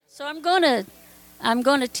So I'm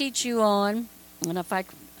gonna teach you on, and I'm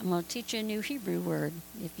gonna teach you a new Hebrew word,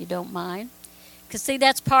 if you don't mind, because see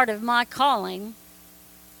that's part of my calling,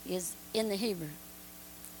 is in the Hebrew.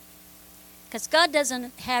 Because God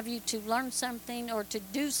doesn't have you to learn something or to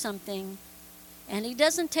do something, and He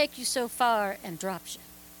doesn't take you so far and drops you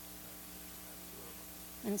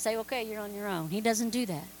and say, "Okay, you're on your own." He doesn't do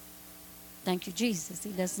that. Thank you, Jesus.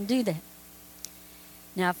 He doesn't do that.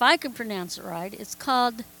 Now, if I can pronounce it right, it's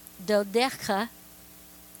called Dodeca,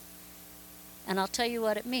 and I'll tell you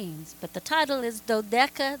what it means. But the title is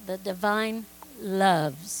Dodeca, the Divine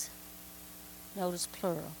Loves. Notice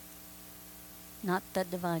plural, not the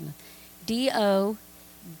divine love.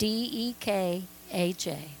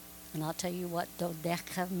 Dodekha. And I'll tell you what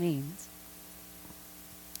Dodeca means.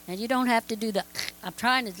 And you don't have to do the, I'm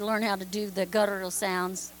trying to learn how to do the guttural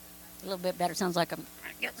sounds a little bit better. It sounds like I'm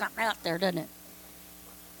trying to get something out there, doesn't it?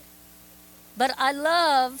 But I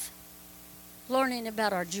love learning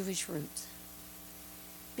about our Jewish roots.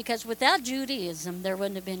 Because without Judaism, there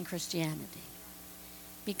wouldn't have been Christianity.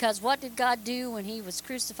 Because what did God do when He was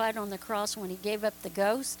crucified on the cross, when He gave up the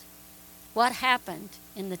ghost? What happened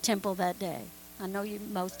in the temple that day? I know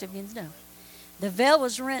most of you know. The veil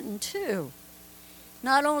was rent in two.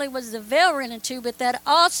 Not only was the veil rent in two, but that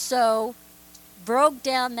also broke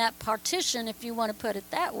down that partition, if you want to put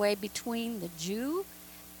it that way, between the Jew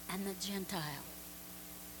and the Gentile.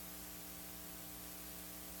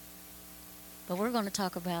 But we're going to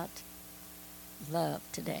talk about love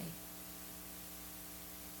today.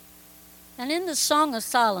 And in the Song of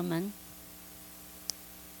Solomon,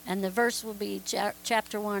 and the verse will be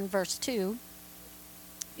chapter 1, verse 2.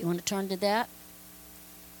 You want to turn to that?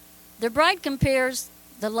 The bride compares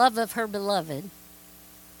the love of her beloved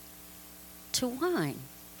to wine.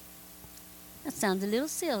 That sounds a little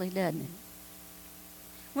silly, doesn't it?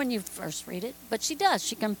 When you first read it. But she does.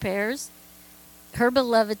 She compares her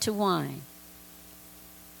beloved to wine.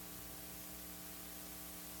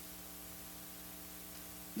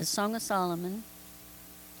 The Song of Solomon.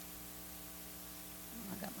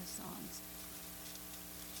 Oh, I got my Psalms.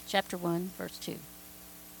 Chapter 1, verse 2.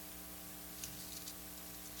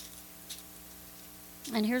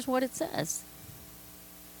 And here's what it says.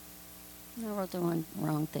 I wrote the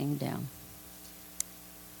wrong thing down.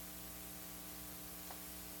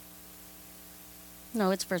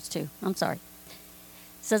 No, it's verse 2. I'm sorry. It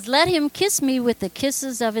says, "Let him kiss me with the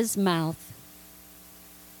kisses of his mouth,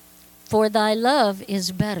 for thy love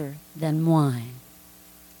is better than wine."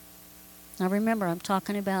 Now remember, I'm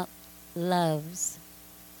talking about loves.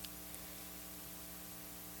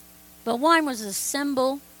 But wine was a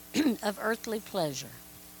symbol of earthly pleasure.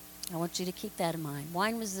 I want you to keep that in mind.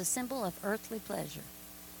 Wine was a symbol of earthly pleasure.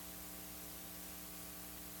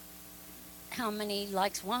 How many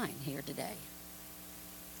likes wine here today?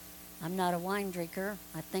 I'm not a wine drinker.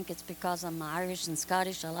 I think it's because I'm Irish and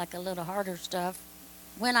Scottish. I like a little harder stuff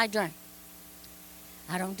when I drink.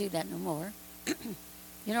 I don't do that no more.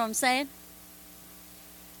 You know what I'm saying?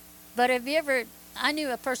 But have you ever, I knew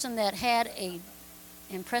a person that had a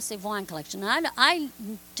impressive wine collection. I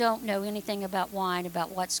don't know anything about wine, about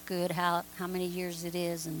what's good, how many years it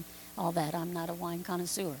is, and all that. I'm not a wine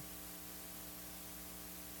connoisseur.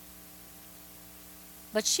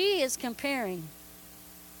 But she is comparing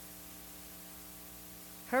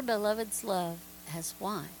her beloved's love as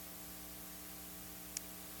wine.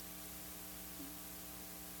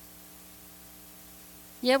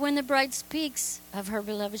 Yet when the bride speaks of her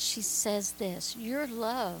beloved, she says this: your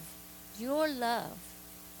love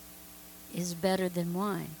is better than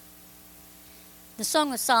wine. The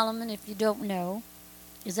Song of Solomon, if you don't know,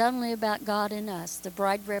 is only about God and us. The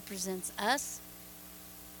bride represents us,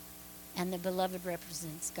 and the beloved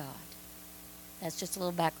represents God. That's just a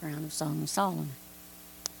little background of Song of Solomon.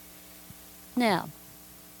 Now,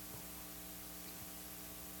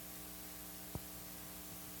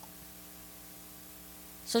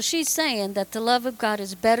 so she's saying that the love of God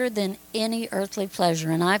is better than any earthly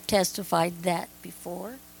pleasure, and I've testified that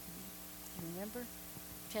before. Remember?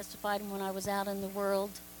 Testified when I was out in the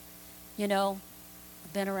world. You know,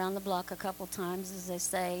 I've been around the block a couple times, as they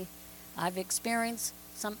say. I've experienced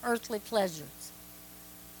some earthly pleasures.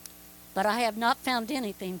 But I have not found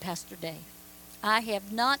anything, Pastor Dave. I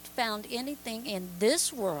have not found anything in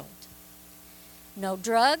this world. No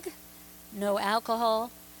drug, no alcohol,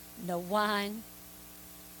 no wine,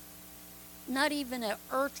 not even an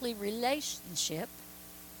earthly relationship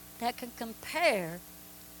that can compare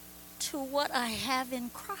to what I have in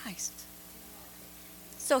Christ.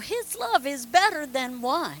 So His love is better than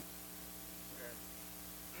wine.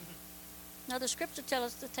 Now the scripture tells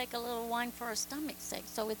us to take a little wine for our stomach's sake,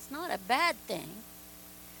 so it's not a bad thing.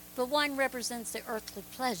 but wine represents the earthly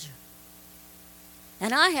pleasure.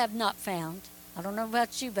 And I have not found, I don't know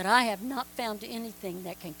about you, but I have not found anything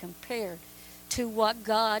that can compare to what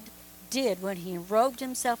God did when he robed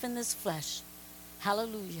himself in this flesh.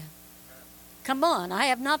 Hallelujah. Come on, I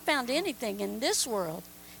have not found anything in this world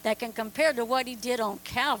that can compare to what he did on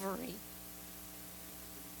Calvary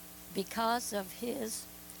because of his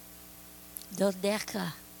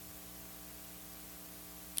dodeca.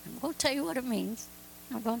 I'm going to tell you what it means.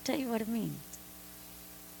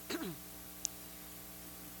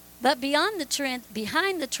 But behind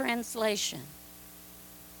the translation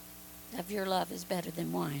of your love is better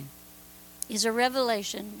than wine is a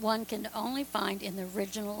revelation one can only find in the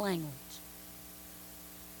original language,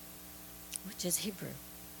 which is Hebrew.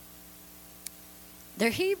 The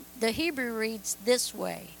Hebrew reads this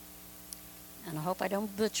way, and I hope I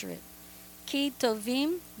don't butcher it. Ki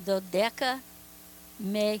tovim dodeca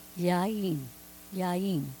me yain.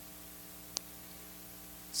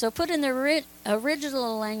 So put in the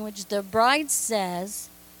original language, the bride says,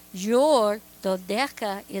 your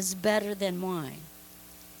dodeca is better than wine.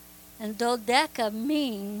 And dodeca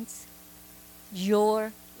means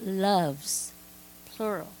your loves,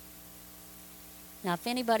 plural. Now, if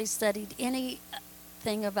anybody studied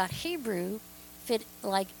anything about Hebrew,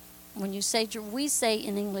 like when you say, we say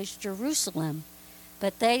in English Jerusalem,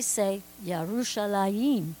 but they say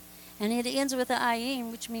Yerushalayim. And it ends with an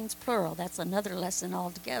ayin, which means plural. That's another lesson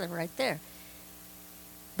altogether right there.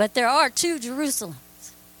 But there are two Jerusalems.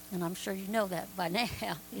 And I'm sure you know that by now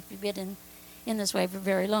if you've been in this way for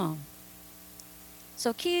very long.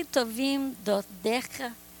 So ki tovim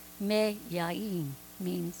dodecha me yain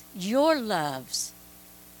means your loves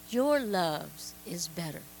is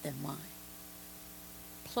better than mine.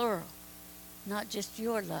 Plural, not just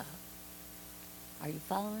your love. Are you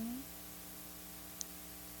following me?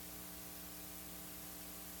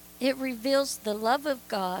 It reveals the love of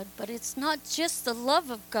God, but it's not just the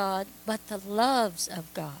love of God, but the loves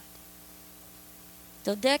of God.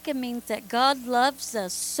 Dodeca means that God loves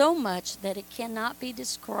us so much that it cannot be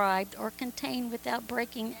described or contained without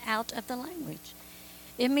breaking out of the language.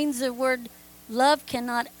 It means the word love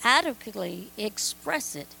cannot adequately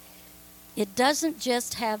express it. He doesn't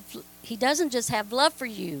just have love for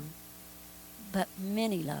you, but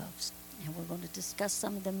many loves. And we're going to discuss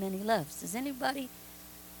some of the many loves. Does anybody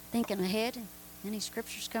thinking ahead? Any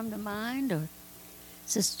scriptures come to mind? Or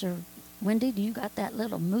Sister Wendy, do you got that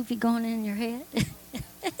little movie going in your head?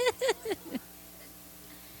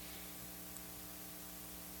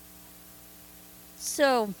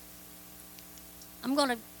 So, I'm going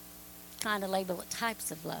to kind of label it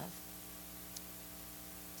types of love.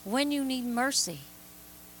 When you need mercy,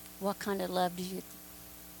 what kind of love do you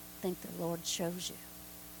think the Lord shows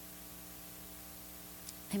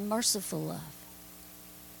you? A merciful love.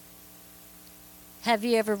 Have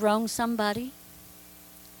you ever wronged somebody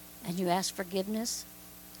and you asked forgiveness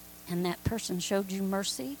and that person showed you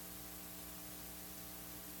mercy?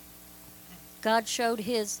 God showed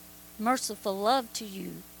his merciful love to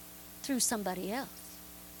you through somebody else.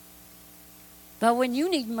 But when you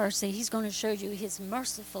need mercy, he's going to show you his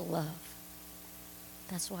merciful love.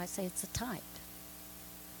 That's why I say it's a type.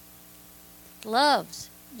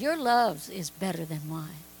 Your loves is better than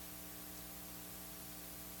wine.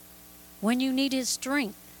 When you need his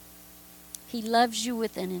strength, he loves you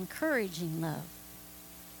with an encouraging love.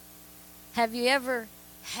 Have you ever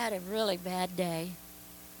had a really bad day?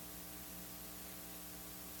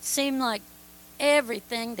 Seemed like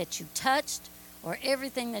everything that you touched or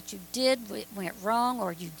everything that you did went wrong,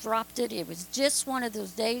 or you dropped it. It was just one of those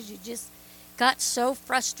days you just got so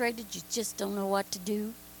frustrated you just don't know what to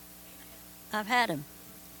do. I've had them.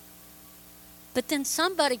 But then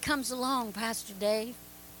somebody comes along, Pastor Dave,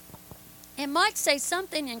 and might say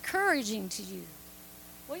something encouraging to you.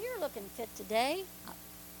 Well, you're looking fit today.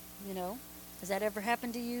 Has that ever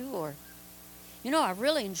happened to you? Or, I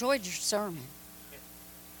really enjoyed your sermon.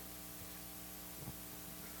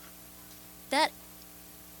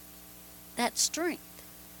 That strength.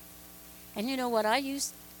 And you know what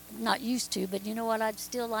not used to, but you know what I'd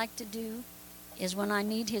still like to do is when I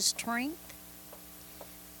need his strength.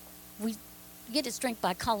 We get his strength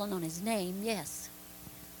by calling on his name, yes.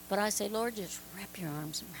 But I say, Lord, just wrap your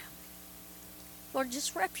arms around me. Lord,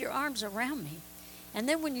 just wrap your arms around me. And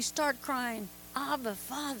then when you start crying, Abba,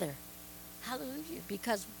 Father, hallelujah,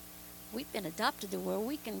 because we've been adopted to where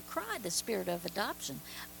we can cry the spirit of adoption.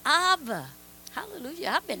 Abba,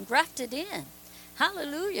 hallelujah, I've been grafted in.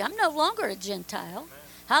 Hallelujah, I'm no longer a Gentile. Amen.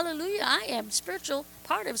 Hallelujah, I am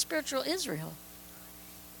part of spiritual Israel.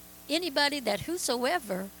 Anybody that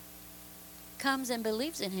whosoever comes and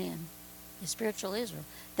believes in him the spiritual Israel.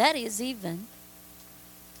 That is even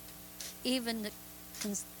the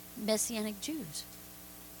Messianic Jews.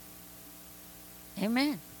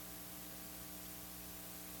 Amen.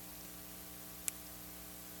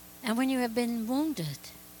 And when you have been wounded,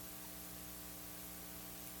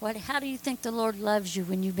 how do you think the Lord loves you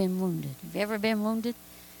when you've been wounded? Have you ever been wounded?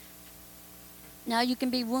 Now, you can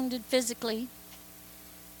be wounded physically,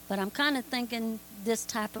 but I'm kind of thinking this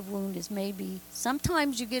type of wound is maybe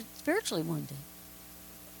sometimes you get spiritually wounded.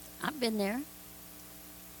 I've been there.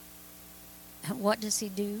 And what does he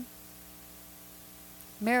do?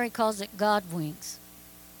 Mary calls it God winks.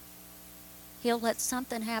 He'll let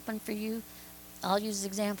something happen for you. I'll use the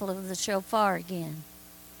example of the shofar again.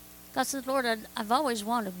 God said, Lord, I've always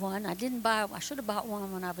wanted one. I should have bought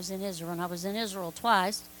one when I was in Israel. And I was in Israel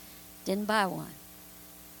twice. Didn't buy one.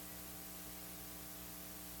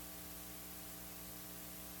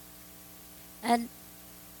 And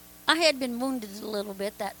I had been wounded a little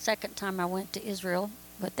bit that second time I went to Israel,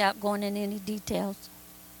 without going into any details.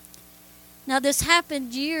 Now, this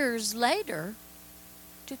happened years later.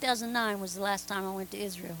 2009 was the last time I went to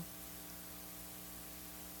Israel.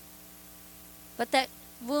 But that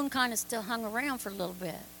wound kind of still hung around for a little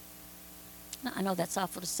bit. Now, I know that's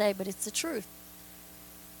awful to say, but it's the truth.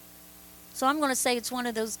 So I'm going to say it's one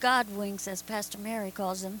of those God winks, as Pastor Mary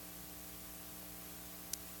calls them.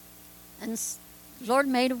 And the Lord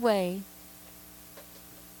made a way,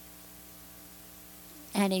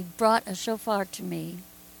 and he brought a shofar to me,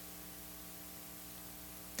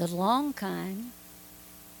 the long kind,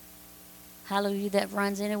 hallelujah, that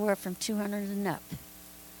runs anywhere from $200 and up.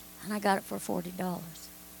 And I got it for $40.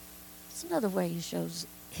 It's another way he shows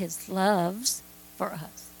his loves for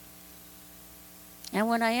us. And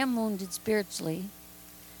when I am wounded spiritually,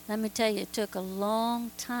 let me tell you, it took a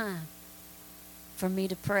long time for me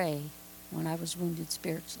to pray when I was wounded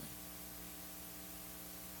spiritually.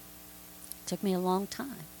 It took me a long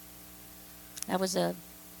time. That was a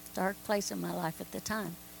dark place in my life at the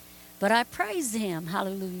time. But I praise him,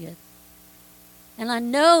 hallelujah. And I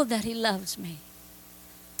know that he loves me.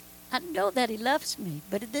 I know that he loves me.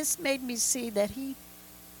 But this made me see that he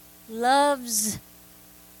loves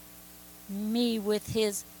me with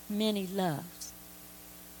his many loves.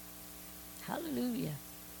 Hallelujah.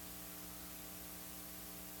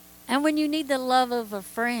 And when you need the love of a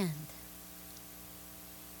friend,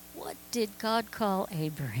 what did God call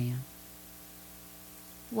Abraham?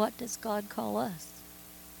 What does God call us?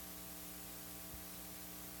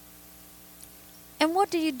 And what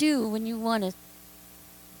do you do when you're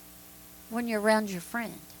around your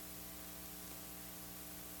friend?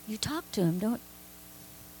 You talk to him, don't you?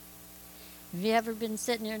 Have you ever been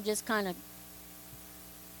sitting there and just kind of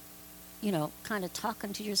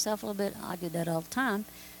talking to yourself a little bit? I do that all the time.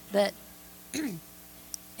 But,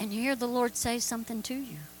 and you hear the Lord say something to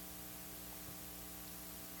you.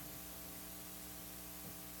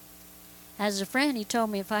 As a friend, he told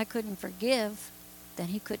me if I couldn't forgive, then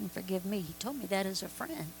he couldn't forgive me. He told me that as a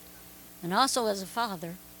friend. And also as a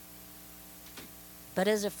father. But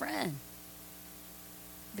as a friend.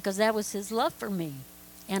 Because that was his love for me.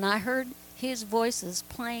 And I heard his voice as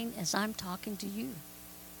plain as I'm talking to you.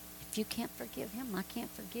 If you can't forgive him, I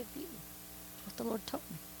can't forgive you. That's what the Lord told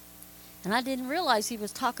me. And I didn't realize he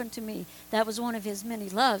was talking to me. That was one of his many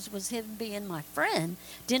loves, was him being my friend.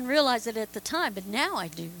 Didn't realize it at the time, but now I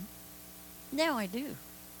do. Now I do.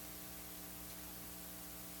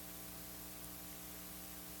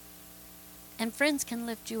 And friends can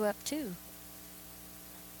lift you up too.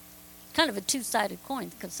 Kind of a two-sided coin,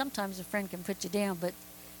 because sometimes a friend can put you down, but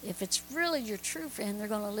if it's really your true friend, they're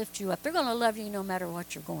going to lift you up. They're going to love you no matter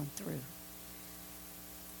what you're going through.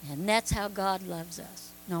 And that's how God loves us.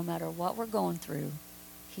 No matter what we're going through,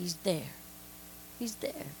 he's there. He's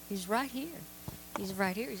there. He's right here. He's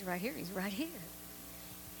right here. He's right here. He's right here.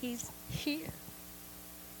 He's here.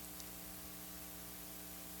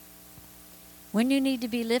 When you need to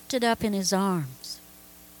be lifted up in his arms,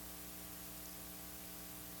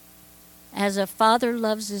 as a father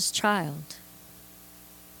loves his child,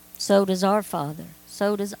 so does our Father.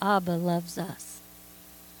 So does Abba loves us.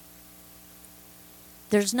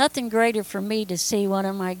 There's nothing greater for me to see one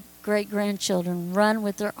of my great-grandchildren run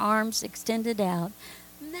with their arms extended out.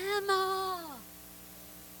 Mama,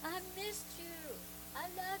 I missed you. I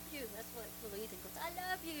love you. That's what little Ethan goes,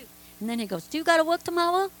 I love you. And then he goes, do you got to work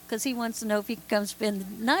tomorrow? Because he wants to know if he can come spend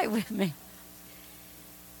the night with me.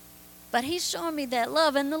 But he's showing me that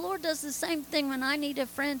love. And the Lord does the same thing when I need a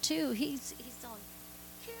friend too. He's on,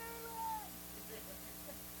 Carolyn,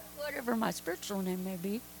 whatever my spiritual name may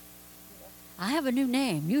be. I have a new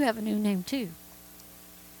name. You have a new name too.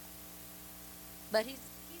 But he's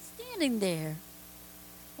standing standing there.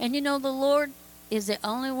 And you know, the Lord is the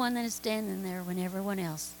only one that is standing there when everyone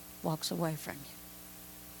else walks away from you.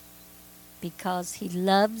 Because he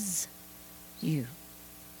loves you.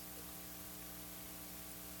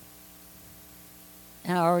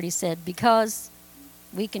 And I already said, because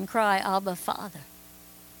we can cry, Abba, Father.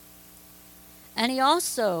 And he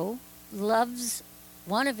also loves,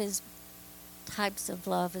 one of his types of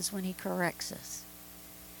love is when he corrects us.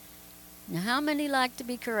 Now, how many like to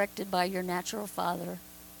be corrected by your natural father?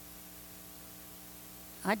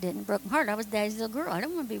 I didn't. Broke my heart. I was Daddy's little girl. I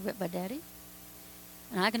didn't want to be whipped by Daddy.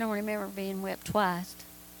 And I can only remember being whipped twice.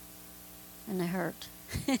 And they hurt.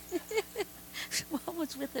 What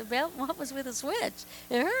was with the belt? What was with the switch?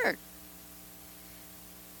 It hurt.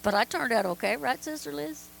 But I turned out okay, right, Sister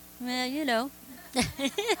Liz? Well, you know.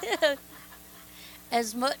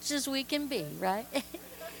 As much as we can be, right?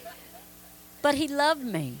 But he loved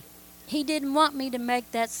me. He didn't want me to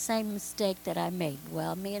make that same mistake that I made.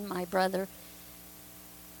 Well, me and my brother,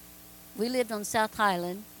 we lived on South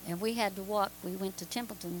Highland, and we had to walk. We went to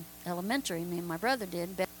Templeton Elementary, me and my brother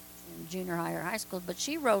did, in junior high or high school, but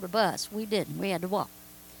she rode a bus. We didn't. We had to walk.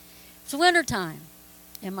 It was winter time,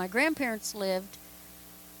 and my grandparents lived,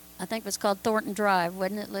 I think it was called Thornton Drive,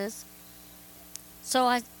 wasn't it, Liz?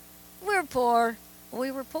 So we were poor.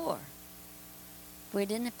 We were poor. We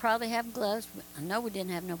didn't probably have gloves. I know we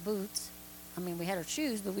didn't have no boots. I mean, we had our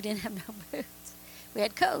shoes, but we didn't have no boots. We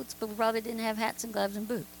had coats, but we probably didn't have hats and gloves and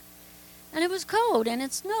boots. And it was cold, and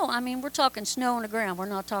it's snow. I mean, we're talking snow on the ground. We're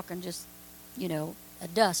not talking just, you know, a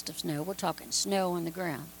dust of snow. We're talking snow on the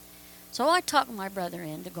ground. So I talked my brother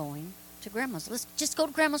into going to Grandma's. Let's just go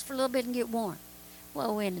to Grandma's for a little bit and get warm.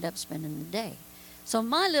 Well, we ended up spending the day. So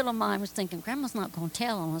my little mind was thinking, Grandma's not going to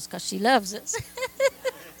tell on us because she loves us.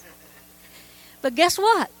 But guess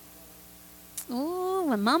what? Ooh,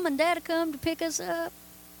 when Mom and Dad come to pick us up,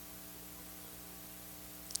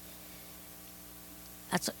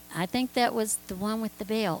 I think that was the one with the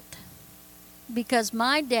belt. Because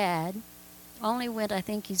my dad only went, I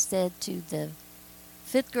think he said, to the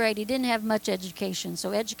 5th grade. He didn't have much education,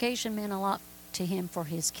 so education meant a lot to him for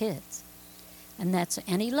his kids.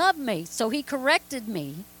 And he loved me, so he corrected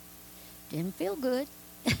me. Didn't feel good.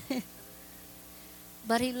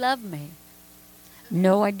 But he loved me.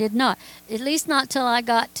 No, I did not. At least not till I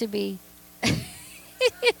got to be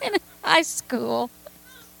in high school.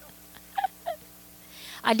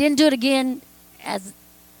 I didn't do it again as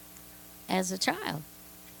a child.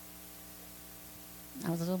 I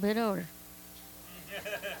was a little bit older.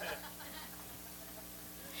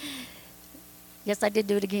 Yes, I did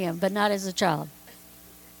do it again, but not as a child.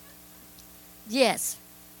 Yes.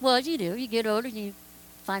 Well, you do. You get older and you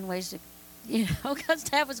find ways to, you know, because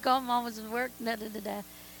Dad was gone, Mom was at work, da-da-da-da.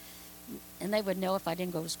 And they would know if I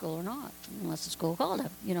didn't go to school or not, unless the school called them.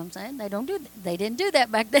 You know what I'm saying? They didn't do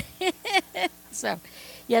that back then. So,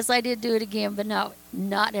 yes, I did do it again, but no,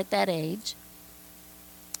 not at that age.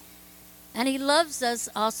 And he loves us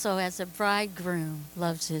also as a bridegroom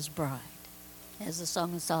loves his bride, as the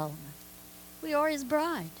Song of Solomon. We are his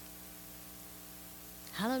bride.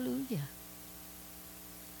 Hallelujah.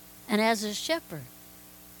 And as a shepherd,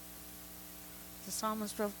 the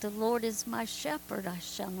psalmist wrote, the Lord is my shepherd, I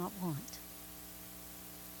shall not want.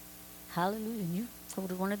 Hallelujah. And you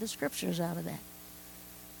quoted one of the scriptures out of that.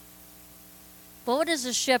 But what does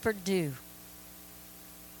a shepherd do?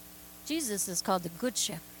 Jesus is called the good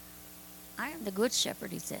shepherd. I am the good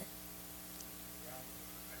shepherd, he said.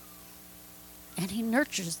 And he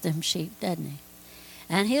nurtures them sheep, doesn't he?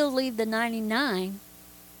 And he'll leave the 99.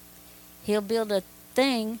 He'll build a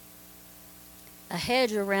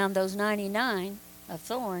hedge around those 99 of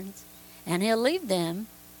thorns, and he'll leave them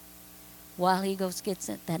while he goes gets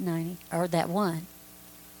it, that 90, or that one.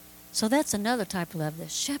 So that's another type of love, the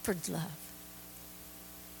shepherd's love.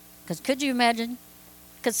 Because could you imagine?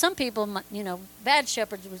 Because some people, you know, bad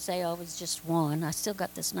shepherds would say, oh, it's just one. I still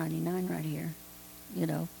got this 99 right here, you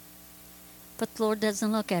know. But the Lord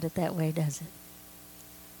doesn't look at it that way, does it?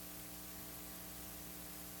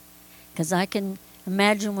 Because I can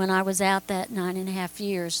imagine when I was out that 9.5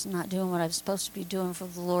 years, not doing what I was supposed to be doing for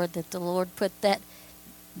the Lord, that the Lord put that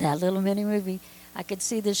little mini movie. I could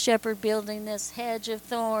see the shepherd building this hedge of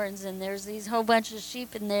thorns, and there's these whole bunch of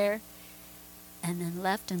sheep in there, and then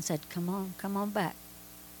left and said, come on back.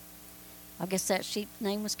 I guess that sheep's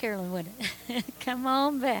name was Carolyn, wasn't it? Come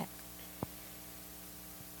on back.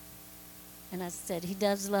 And I said, he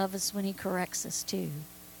does love us when he corrects us too.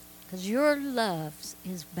 Because your love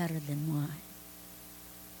is better than wine.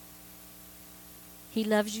 He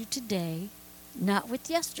loves you today, not with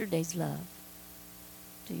yesterday's love.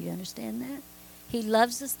 Do you understand that? He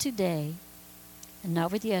loves us today, And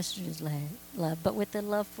not with yesterday's love, but with the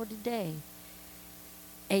love for today.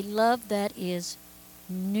 A love that is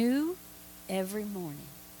new every morning.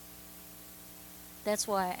 That's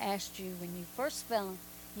why I asked you when you first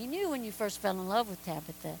you knew when you first fell in love with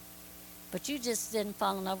Tabitha, but you just didn't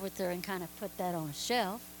fall in love with her and kind of put that on a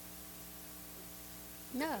shelf.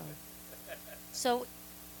 No. So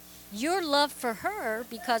your love for her,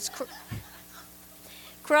 because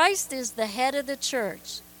Christ is the head of the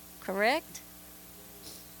church, correct?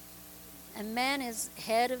 And man is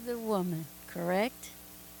head of the woman, correct?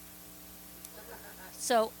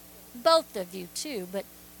 So both of you too, but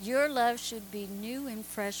your love should be new and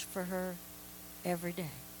fresh for her every day.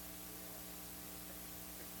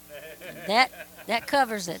 That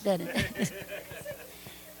covers it, doesn't it?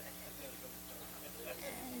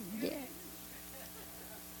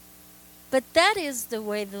 But that is the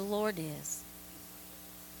way the Lord is.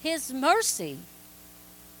 His mercy,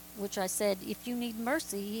 which I said, if you need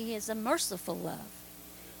mercy, He is a merciful love.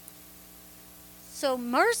 So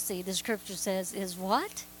mercy, the scripture says, is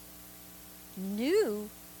what? New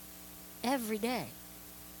every day.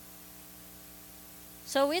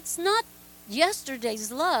 So it's not yesterday's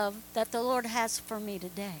love that the Lord has for me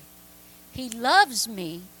today. He loves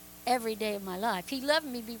me every day of my life. He loved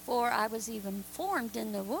me before I was even formed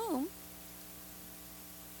in the womb.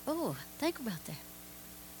 Oh, think about that.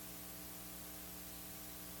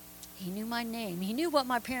 He knew my name. He knew what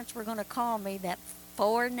my parents were going to call me, that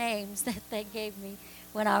 4 names that they gave me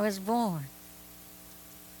when I was born.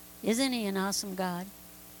 Isn't He an awesome God?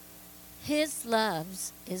 His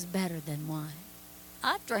loves is better than wine.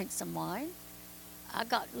 I've drank some wine. I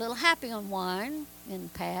got a little happy on wine in the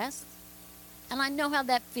past. And I know how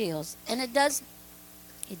that feels. And it does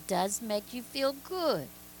make you feel good.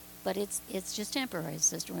 But it's just temporary, as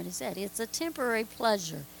Sister Wendy said. It's a temporary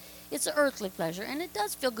pleasure. It's an earthly pleasure. And it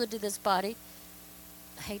does feel good to this body.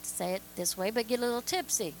 I hate to say it this way, but get a little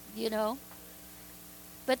tipsy, you know.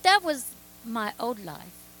 But that was my old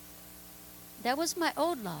life. That was my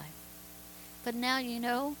old life. But now, you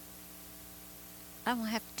know, I won't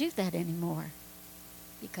have to do that anymore.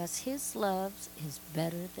 Because His love is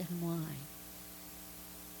better than wine.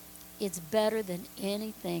 It's better than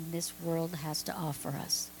anything this world has to offer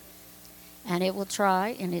us. And it will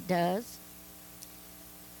try, and it does.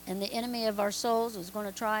 And the enemy of our souls is going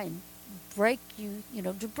to try and break you,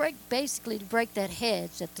 to break that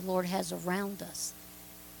hedge that the Lord has around us.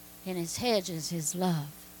 And His hedge is His love.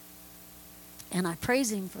 And I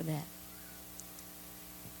praise Him for that.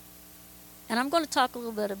 And I'm going to talk a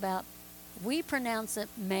little bit about, we pronounce it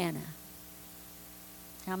manna.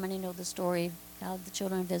 How many know the story of how the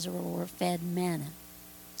children of Israel were fed manna?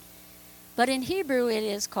 But in Hebrew it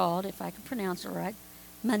is called, if I can pronounce it right,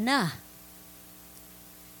 manna.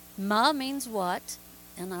 Ma means what?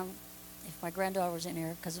 And if my granddaughter was in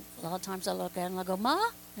here, because a lot of times I look at her and I go, Ma?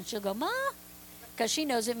 And she'll go, Ma? Because she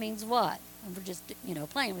knows it means what. And we're just,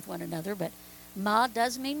 playing with one another. But ma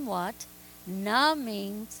does mean what? Na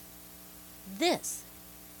means this.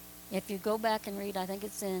 If you go back and read, I think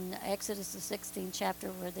it's in Exodus the 16th chapter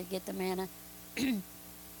where they get the manna.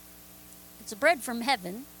 It's a bread from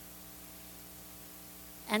heaven.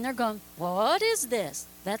 And they're going, what is this?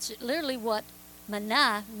 That's literally what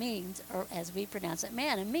manna means, or as we pronounce it,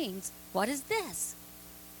 manna means, what is this?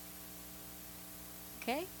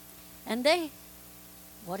 Okay? And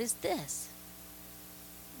what is this?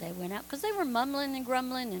 They went out, because they were mumbling and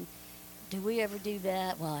grumbling, and do we ever do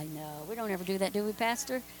that? Well, I know. We don't ever do that, do we,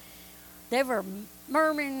 Pastor? They were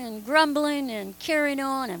murmuring and grumbling and carrying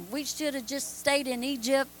on, and we should have just stayed in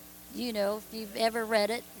Egypt, if you've ever read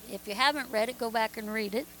it. If you haven't read it, go back and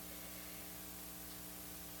read it.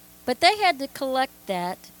 But they had to collect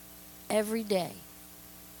that every day.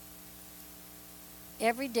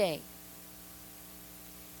 Every day.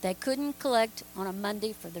 They couldn't collect on a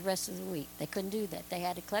Monday for the rest of the week. They couldn't do that. They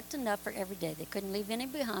had to collect enough for every day. They couldn't leave any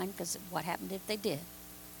behind, because what happened if they did?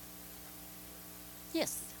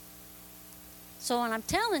 Yes. So when I'm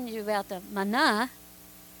telling you about the manna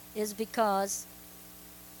is because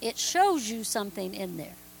it shows you something in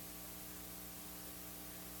there.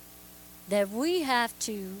 That we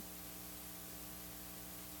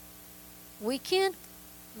can't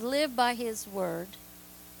live by His word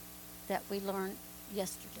that we learned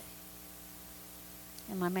yesterday.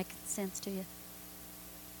 Am I making sense to you?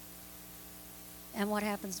 And what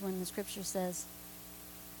happens when the scripture says,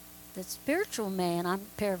 the spiritual man, I'm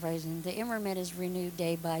paraphrasing, the inner man is renewed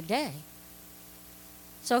day by day.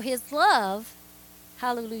 So His love,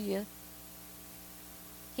 hallelujah,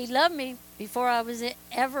 He loved me before I was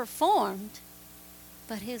ever formed,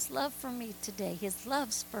 but His love for me today, His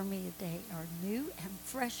loves for me today are new and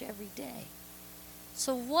fresh every day.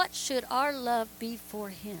 So what should our love be for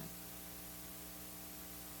him?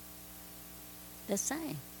 The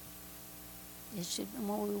same. It should,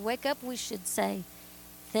 when we wake up, we should say,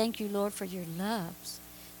 thank you, Lord, for your loves.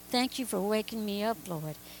 Thank you for waking me up,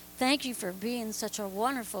 Lord. Thank you for being such a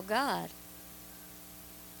wonderful God.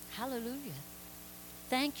 Hallelujah.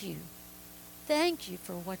 Thank you. Thank you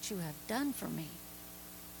for what you have done for me.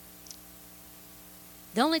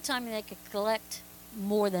 The only time they could collect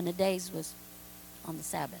more than a day's was on the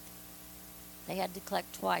Sabbath. They had to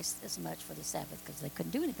collect twice as much for the Sabbath because they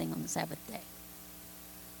couldn't do anything on the Sabbath day.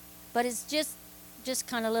 But it's just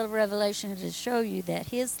kind of a little revelation to show you that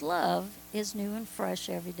his love is new and fresh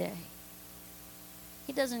every day.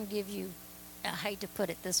 He doesn't give you, I hate to put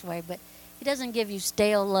it this way, but he doesn't give you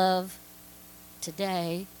stale love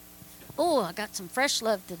today. Oh, I got some fresh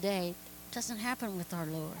love today. It doesn't happen with our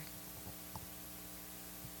Lord.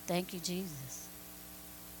 Thank you, Jesus.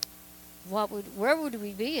 Where would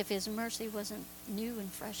we be if his mercy wasn't new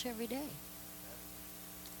and fresh every day?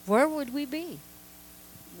 Where would we be?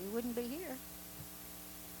 We wouldn't be here.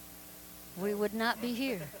 We would not be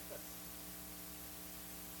here.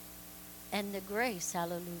 And the grace,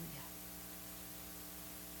 hallelujah.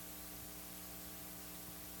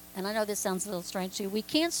 And I know this sounds a little strange to you. We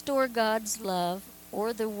can't store God's love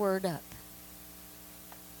or the word up.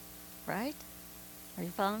 Right? Are you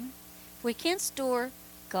following me? We can't store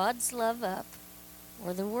God's love up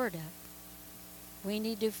or the word up. We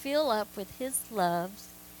need to fill up with his loves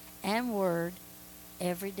and word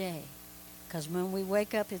every day. Because when we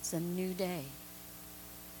wake up, it's a new day.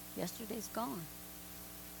 Yesterday's gone.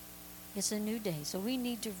 It's a new day. So we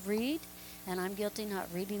need to read, and I'm guilty not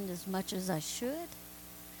reading as much as I should.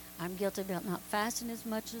 I'm guilty about not fasting as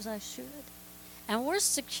much as I should. And we're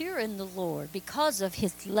secure in the Lord because of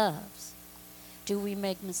his loves. Do we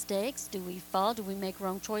make mistakes? Do we fall? Do we make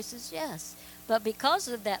wrong choices? Yes. But because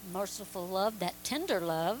of that merciful love, that tender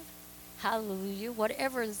love, hallelujah,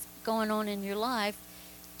 whatever is going on in your life,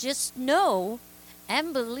 just know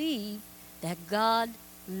and believe that God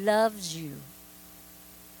loves you.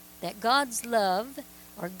 That God's love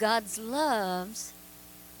or God's loves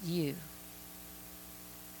you.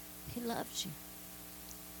 He loves you.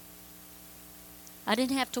 I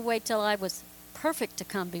didn't have to wait till I was perfect to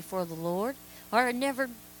come before the Lord, or I never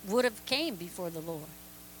would have came before the Lord.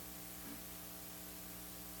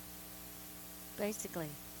 Basically,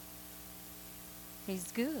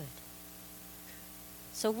 he's good.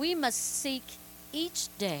 So we must seek each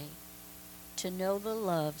day to know the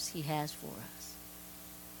loves he has for us.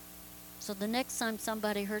 So the next time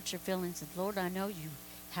somebody hurts your feelings, says, Lord, I know you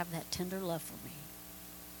have that tender love for me.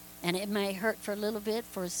 And it may hurt for a little bit,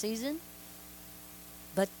 for a season,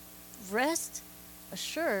 but rest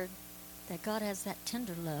assured that God has that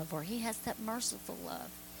tender love, or he has that merciful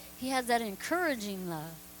love. He has that encouraging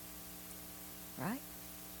love. Right?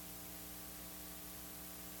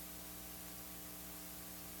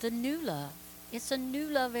 The new love. It's a new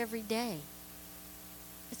love every day.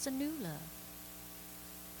 It's a new love.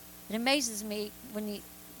 It amazes me when you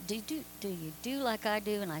do like I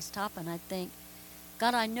do, and I stop and I think,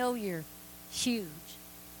 God, I know you're huge.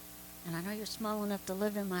 And I know you're small enough to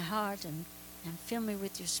live in my heart and fill me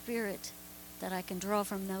with your spirit that I can draw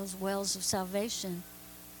from those wells of salvation.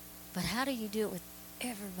 But how do you do it with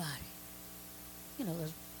everybody? You know,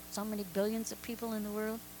 there's so many billions of people in the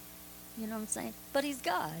world. You know what I'm saying? But he's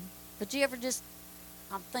God. But you ever just,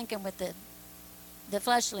 I'm thinking with the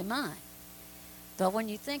fleshly mind. But when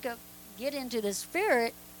you get into the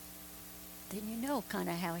spirit, then you know kind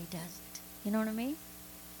of how he does it. You know what I mean?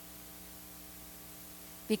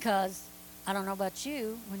 Because, I don't know about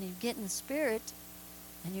you, when you get in the spirit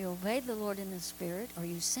and you obey the Lord in the spirit, or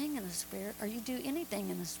you sing in the spirit, or you do anything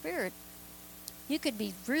in the spirit, you could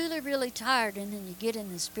be really, really tired, and then you get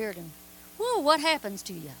in the spirit and, whoa, what happens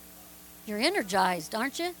to you? You're energized,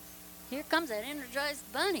 aren't you? Here comes that energized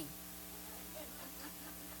bunny.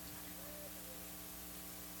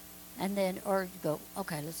 And then, or you go,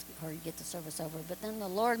 okay, let's hurry, get the service over. But then the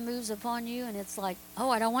Lord moves upon you, and it's like, oh,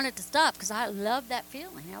 I don't want it to stop because I love that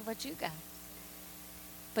feeling. How about you guys?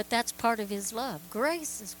 But that's part of his love.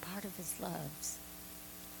 Grace is part of his loves.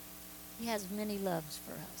 He has many loves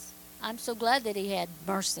for us. I'm so glad that he had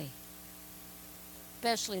mercy,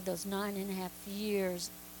 especially those 9.5 years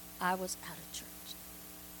I was out of church.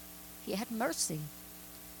 He had mercy.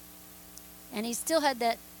 And he still had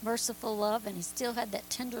that merciful love, and he still had that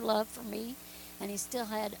tender love for me, and he still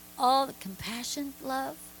had all the compassion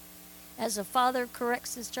love. As a father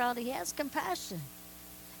corrects his child, he has compassion.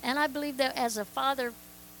 And I believe that as a father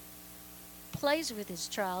plays with his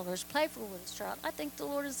child or is playful with his child, I think the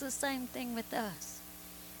Lord is the same thing with us.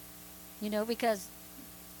 You know, because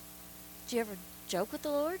Do you ever joke with the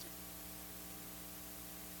Lord?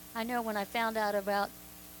 I know when I found out about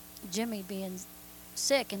Jimmy being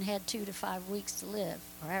sick and had 2 to 5 weeks to live,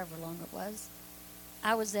 or however long it was,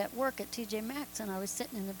 I was at work at TJ Maxx, and I was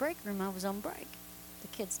sitting in the break room. I was on break. The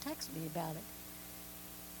kids texted me about it.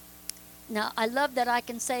 Now, I love that I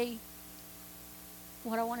can say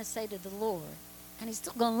what I want to say to the Lord, and he's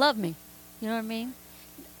still going to love me. You know what I mean?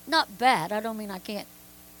 Not bad. I don't mean I can't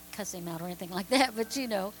cuss him out or anything like that, but you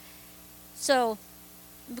know. So,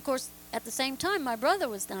 of course, at the same time, my brother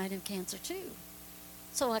was dying of cancer too.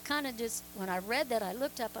 So I kind of just, when I read that, I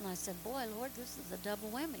looked up and I said, boy, Lord, this is a double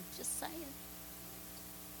whammy. Just saying.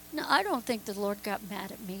 No, I don't think the Lord got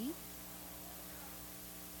mad at me.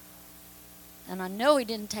 And I know he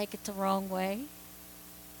didn't take it the wrong way.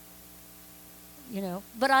 You know,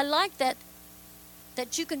 but I like that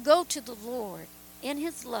you can go to the Lord in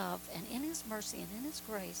his love and in his mercy and in his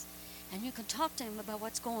grace, and you can talk to him about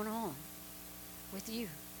what's going on with you,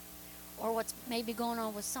 or what's maybe going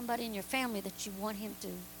on with somebody in your family that you want him to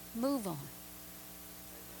move on.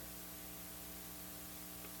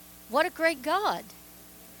 What a great God.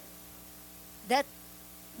 That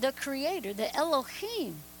the Creator, the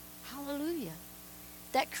Elohim, hallelujah,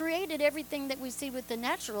 that created everything that we see with the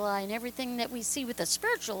natural eye and everything that we see with the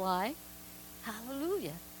spiritual eye,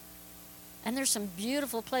 hallelujah. And there's some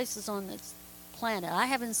beautiful places on this planet. I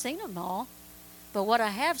haven't seen them all, but what I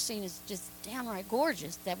have seen is just downright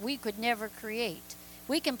gorgeous that we could never create.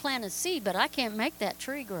 We can plant a seed, but I can't make that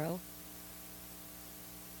tree grow.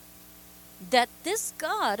 That this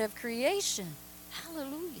God of creation,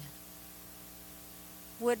 hallelujah,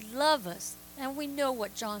 would love us. And we know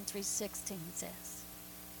what John 3:16 says.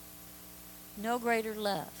 No greater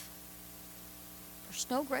love. There's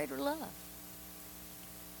no greater love.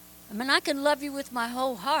 I mean, I can love you with my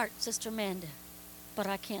whole heart, Sister Amanda, but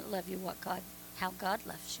I can't love you how God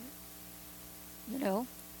loves you. You know?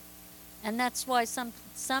 And that's why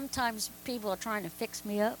sometimes people are trying to fix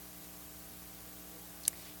me up.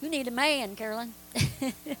 You need a man, Carolyn.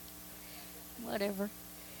 Whatever.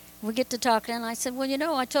 We get to talking, and I said, well, you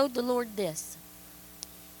know, I told the Lord this.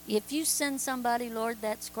 If you send somebody, Lord,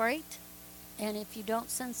 that's great. And if you don't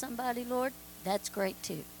send somebody, Lord, that's great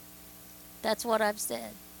too. That's what I've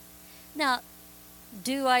said. Now,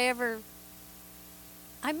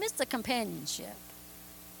 I miss the companionship.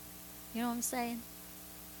 You know what I'm saying?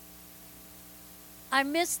 I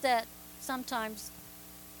miss that sometimes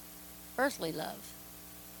earthly love.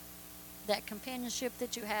 That companionship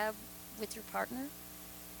that you have with your partner,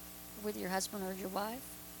 with your husband or your wife.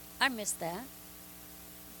 I miss that.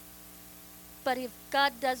 But if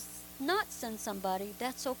God does not send somebody,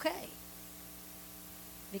 that's okay.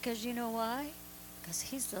 Because you know why? Because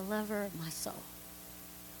he's the lover of my soul.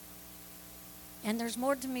 And there's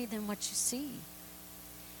more to me than what you see.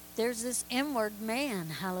 There's this inward man,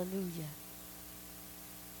 hallelujah,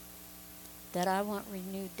 that I want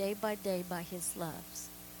renewed day by day by his loves.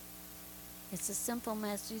 It's a simple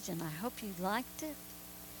message, and I hope you liked it.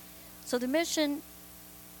 So the mission,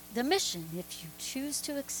 if you choose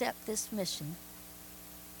to accept this mission,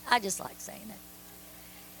 I just like saying it.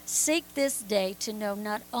 Seek this day to know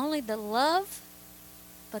not only the love,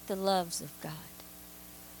 but the loves of God.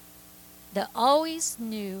 The always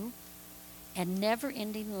new and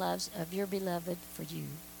never-ending loves of your beloved for you.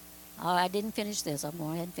 Oh, I didn't finish this. I'm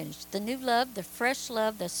going ahead and finish. The new love, the fresh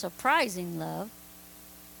love, the surprising love.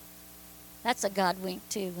 That's a God wink,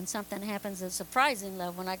 too. When something happens, a surprising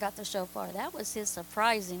love. When I got the shofar, that was his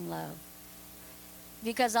surprising love.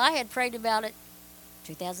 Because I had prayed about it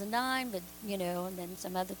 2009, but, you know, and then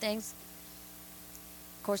some other things.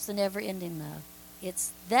 Of course, the never-ending love.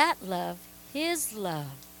 It's that love, his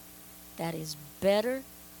love, that is better,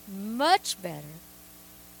 much better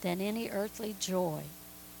than any earthly joy.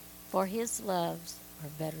 For his loves are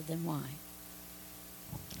better than wine.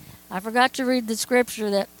 I forgot to read the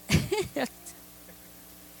scripture that...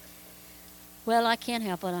 Well, I can't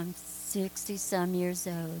help it. I'm 60-some years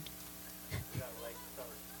old.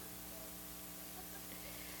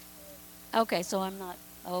 Okay, so I'm not...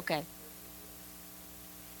 Okay.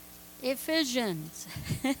 Ephesians.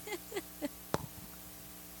 Okay.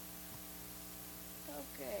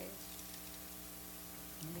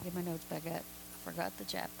 Let me get my notes back up. I forgot the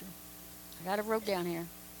chapter. I got it wrote down here.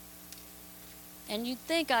 And you'd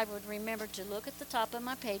think I would remember to look at the top of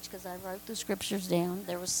my page because I wrote the scriptures down.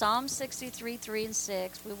 There was Psalm 63, 3 and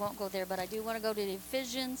 6. We won't go there, but I do want to go to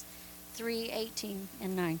Ephesians 3, 18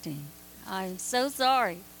 and 19. I'm so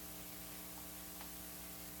sorry.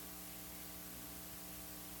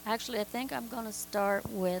 Actually, I think I'm going to start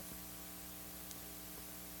with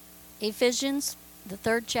Ephesians, the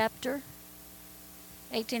 3rd chapter,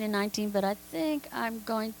 18 and 19, but I think I'm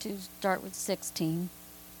going to start with 16.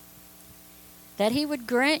 That he would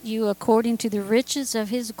grant you, according to the riches of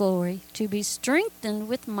his glory, to be strengthened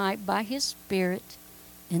with might by his Spirit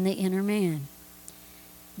in the inner man,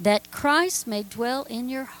 that Christ may dwell in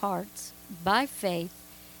your hearts by faith,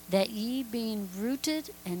 that ye, being rooted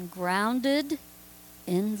and grounded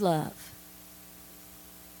in love.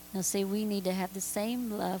 Now, see, we need to have the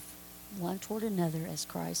same love one toward another as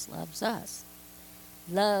Christ loves us.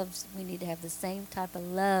 We need to have the same type of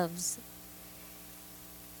loves.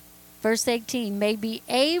 Verse 18, may be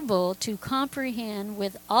able to comprehend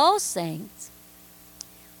with all saints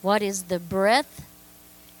what is the breadth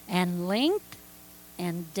and length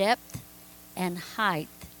and depth and height,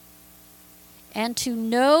 and to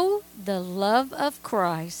know the love of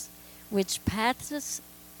Christ, which passeth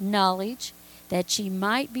knowledge, that ye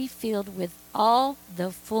might be filled with all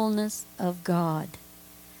the fullness of God.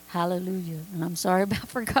 Hallelujah. And I'm sorry I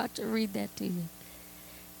forgot to read that to you.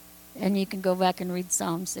 And you can go back and read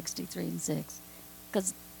Psalm 63 and 6.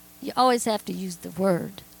 Because you always have to use the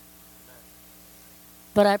word.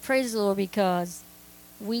 But I praise the Lord because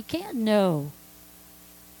we can know.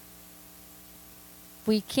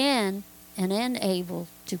 We can and able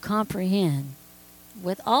to comprehend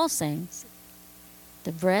with all saints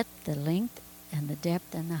the breadth, the length, and the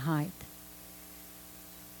depth and the height.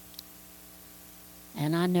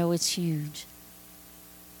 And I know it's huge.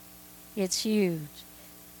 It's huge.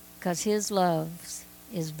 Because his love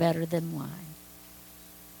is better than wine.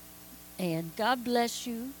 And God bless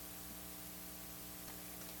you.